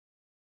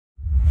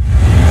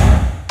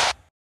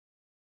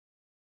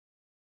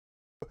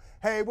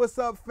Hey, what's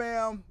up,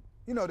 fam?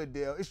 You know the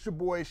deal. It's your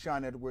boy,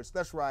 Sean Edwards.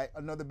 That's right.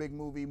 Another big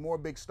movie, more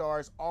big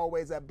stars,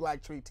 always at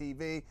BlackTree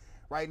TV.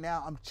 Right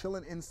now, I'm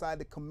chilling inside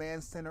the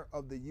command center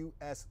of the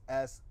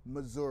USS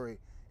Missouri.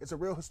 It's a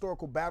real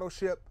historical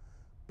battleship,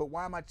 but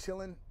why am I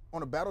chilling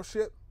on a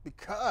battleship?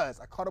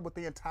 Because I caught up with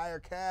the entire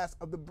cast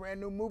of the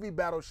brand new movie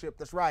Battleship.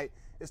 That's right.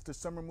 It's the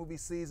summer movie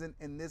season,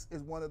 and this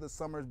is one of the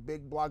summer's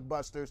big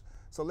blockbusters.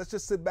 So let's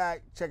just sit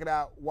back, check it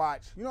out,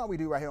 watch. You know what we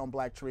do right here on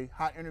BlackTree.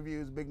 Hot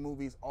interviews, big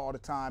movies all the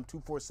time,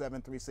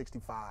 247,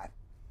 365.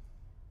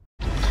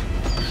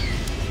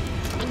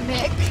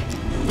 Nick.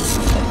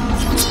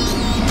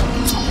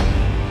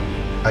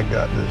 I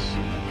got this.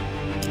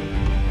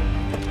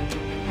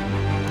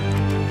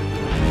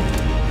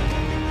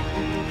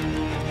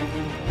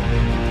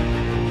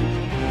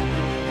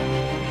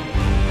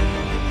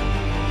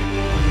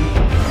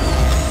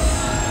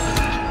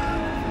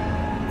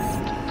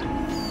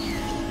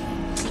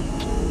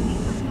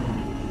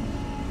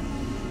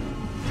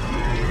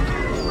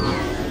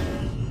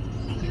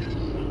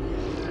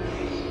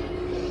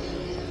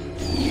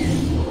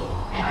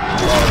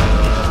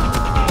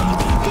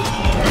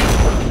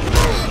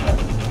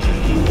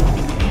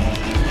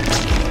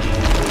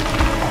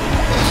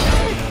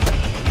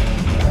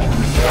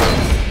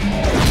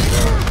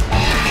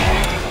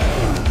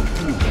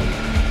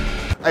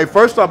 Hey,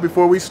 first off,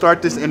 before we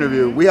start this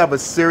interview, we have a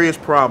serious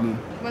problem.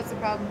 What's the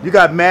problem? You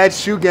got mad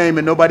shoe game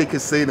and nobody can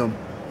see them.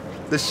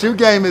 The shoe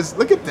game is,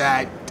 look at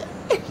that.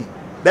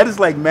 That is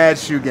like mad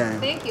shoe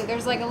game. Thank you.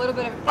 There's like a little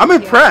bit of. I'm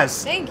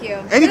impressed. Thank you.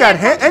 And you got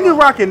and you're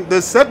rocking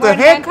the set. The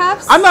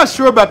handcuffs. I'm not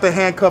sure about the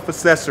handcuff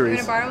accessories.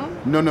 You gonna borrow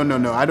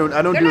them? No. I don't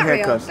They're do not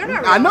handcuffs. Real. They're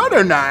not real. I know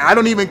they're not. I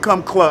don't even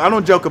come close. I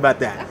don't joke about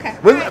that. Okay.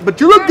 But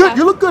you look good.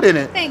 You look good in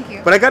it. Thank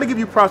you. But I got to give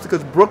you props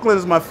because Brooklyn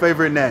is my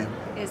favorite name.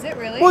 Is it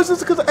really? Well, it's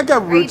just because I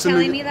got roots in New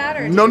York. Are you telling me that,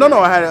 or No.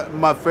 I had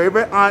my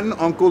favorite aunt and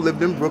uncle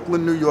lived in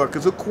Brooklyn, New York.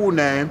 It's a cool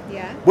name.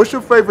 Yeah. What's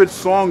your favorite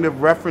song that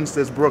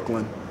references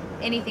Brooklyn?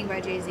 Anything by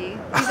Jay-Z.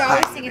 He's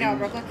always singing out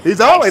Brooklyn. He's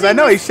always. I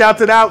know he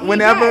shouts it out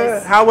whenever,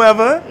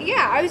 however.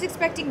 Yeah, I was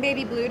expecting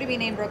Baby Blue to be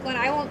named Brooklyn.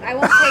 I won't take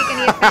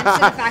any offense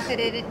to the fact that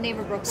it didn't name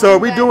her Brooklyn.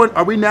 So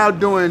are we now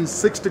doing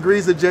 6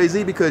 degrees of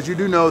Jay-Z, because you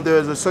do know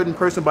there's a certain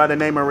person by the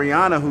name of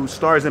Adriana who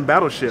stars in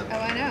Battleship. Oh,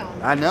 I know.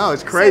 I know,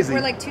 it's crazy. So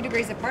we're like 2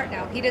 degrees apart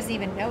now. He doesn't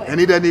even know it. And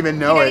he doesn't even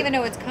know it. He doesn't even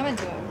know it's coming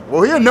to him.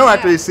 Well, he'll know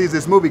after he sees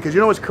this movie, because you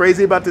know what's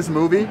crazy about this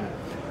movie?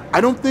 I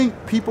don't think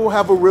people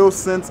have a real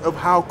sense of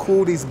how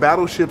cool these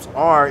battleships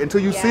are until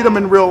you see them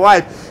in real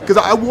life. Because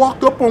I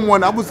walked up on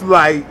one, I was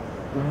like,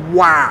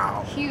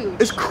 wow.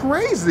 Huge. It's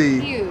crazy.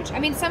 Huge. I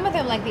mean, some of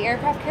them, like the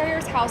aircraft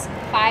carriers, house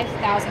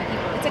 5,000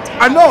 people. It's a town.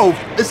 I know.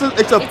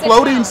 It's a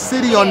floating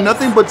city on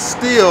nothing but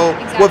steel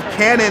with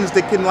cannons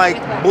that can like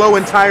blow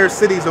entire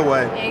cities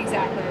away.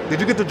 Exactly. Did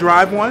you get to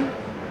drive one?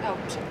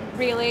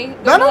 Really?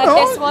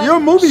 No. You're a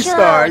movie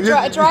star.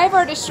 Drive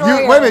or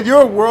destroyer. Wait a minute.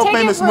 You're a world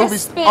famous movie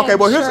star. Okay.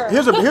 Well,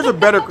 here's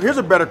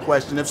a better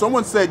question. If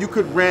someone said you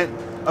could rent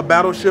a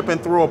battleship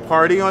and throw a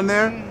party on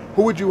there,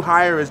 who would you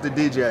hire as the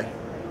DJ?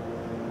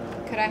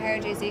 Could I hire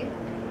Jay-Z?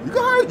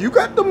 You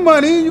got the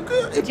money. You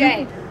could.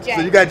 Jay.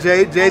 So you got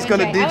Jay. Jay's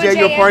gonna DJ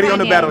your party on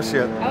the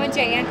battleship. I want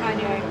Jay and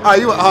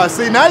Kanye.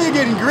 See, now you're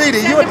getting greedy.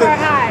 Set the bar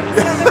high.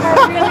 Set the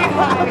bar really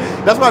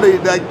high. That's why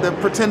the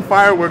pretend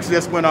fireworks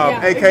just went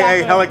off,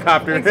 aka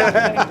helicopter.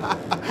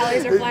 Exactly.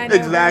 Helis are flying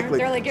Exactly. over.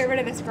 They're like, get rid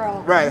of this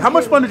girl. Right. How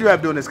much fun did you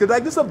have doing this? Because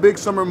like this is a big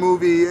summer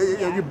movie.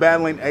 You're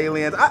battling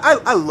aliens.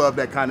 I love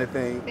that kind of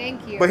thing.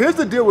 Thank you. But here's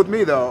the deal with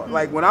me though.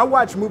 Like when I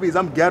watch movies,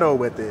 I'm ghetto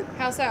with it.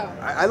 How so?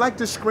 I like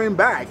to scream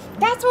back.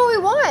 That's what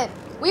we want.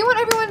 We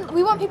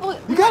want people.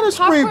 You gotta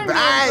scream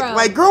back.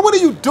 Like, girl, what are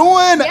you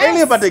doing? The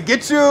alien about to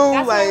get you.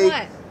 That's like, what I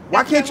want.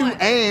 why can't you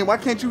aim? Why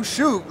can't you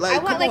shoot? Like, I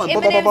want come like on.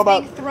 M&Ms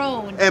being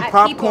thrown and at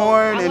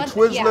popcorn people. and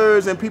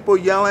Twizzlers and people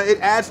yelling. It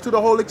adds to the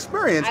whole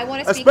experience. I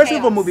want to see especially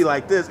chaos. with a movie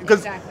like this,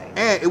 because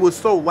and it was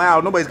so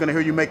loud, nobody's gonna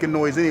hear you making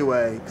noise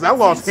anyway. Because I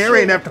lost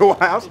hearing after a while.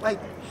 I was like.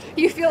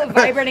 You feel it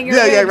vibrating your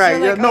ribs.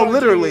 Right. Like, no,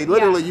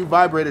 literally, you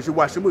vibrate as you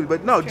watch the movie.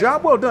 But no,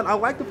 job well done. I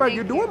like the fact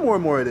you're doing more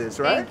and more of this,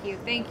 right?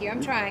 Thank you.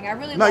 I'm trying. I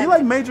really. No, you're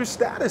like major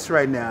status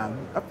right now.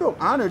 I feel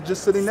honored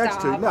just sitting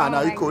next to you.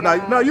 No, you're cool.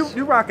 No,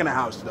 you're rocking the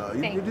house though.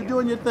 You're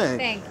doing your thing.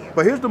 Thank you.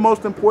 But here's the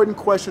most important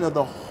question of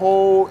the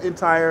whole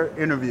entire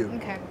interview.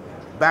 Okay.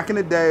 Back in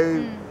the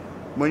day,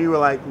 when you were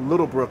like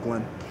little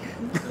Brooklyn.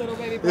 Little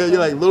baby Brooklyn. Yeah, you're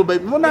like little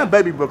baby. Well, not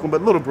baby Brooklyn,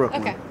 but little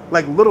Brooklyn. Okay.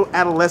 Like little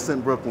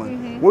adolescent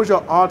Brooklyn. What was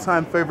your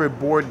all-time favorite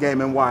board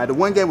game and why? The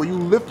one game where you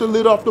lift the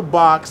lid off the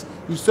box,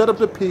 you set up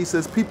the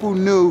pieces, people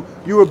knew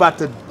you were about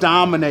to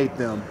dominate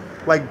them.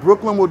 Like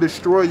Brooklyn will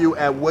destroy you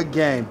at what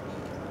game?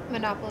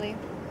 Monopoly.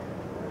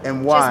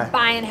 And why? Just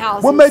buying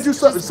houses. What made you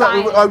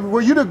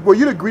were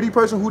you the greedy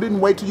person who didn't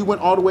wait till you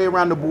went all the way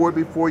around the board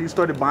before you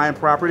started buying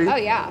property? Oh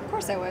yeah, of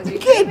course I was. You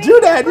can't do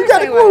that. You got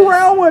to go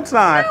around one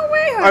time. No way,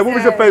 Jose. All right, what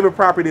was your favorite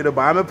property to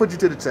buy? I'm gonna put you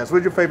to the test.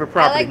 What's your favorite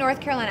property? I like North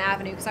Carolina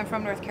Avenue because I'm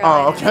from North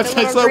Carolina. Oh, okay. The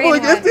little So green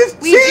look, one. it's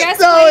We cheap just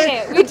though. played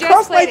it. We It just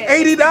costs like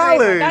played it.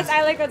 $80. That's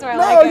I like that's why I No,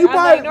 like it. you I'm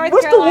buy like, North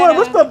what's Carolina. the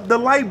one? What's the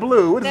light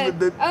blue? What is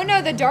the Oh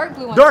no, the dark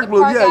blue one. dark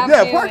blue? Park Yeah,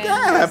 Avenue Park and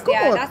Ave. Come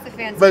yeah, on. that's the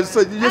fancy But one. so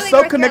I you're like so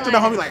North connected to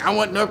home. Carolina. You're like, I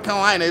want North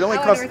Carolina. It only I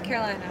like costs. North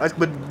Carolina.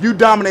 But you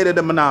dominated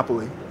the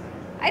Monopoly.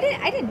 I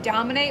didn't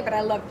dominate, but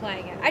I love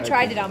playing it. I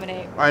tried to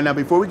dominate. All right, now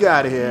before we get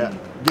out of here,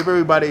 give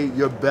everybody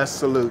your best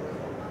salute.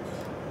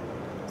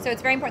 So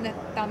it's very important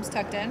that thumbs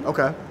tucked in.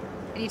 Okay.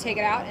 And you take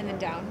it out and then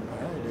down.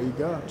 All right, there you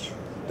go.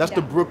 That's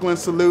the Down. Brooklyn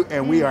salute,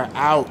 and we are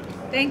out.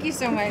 Thank you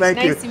so much. Thank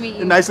you. Nice to meet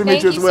you. Nice to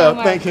meet you as well.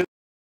 So Thank you.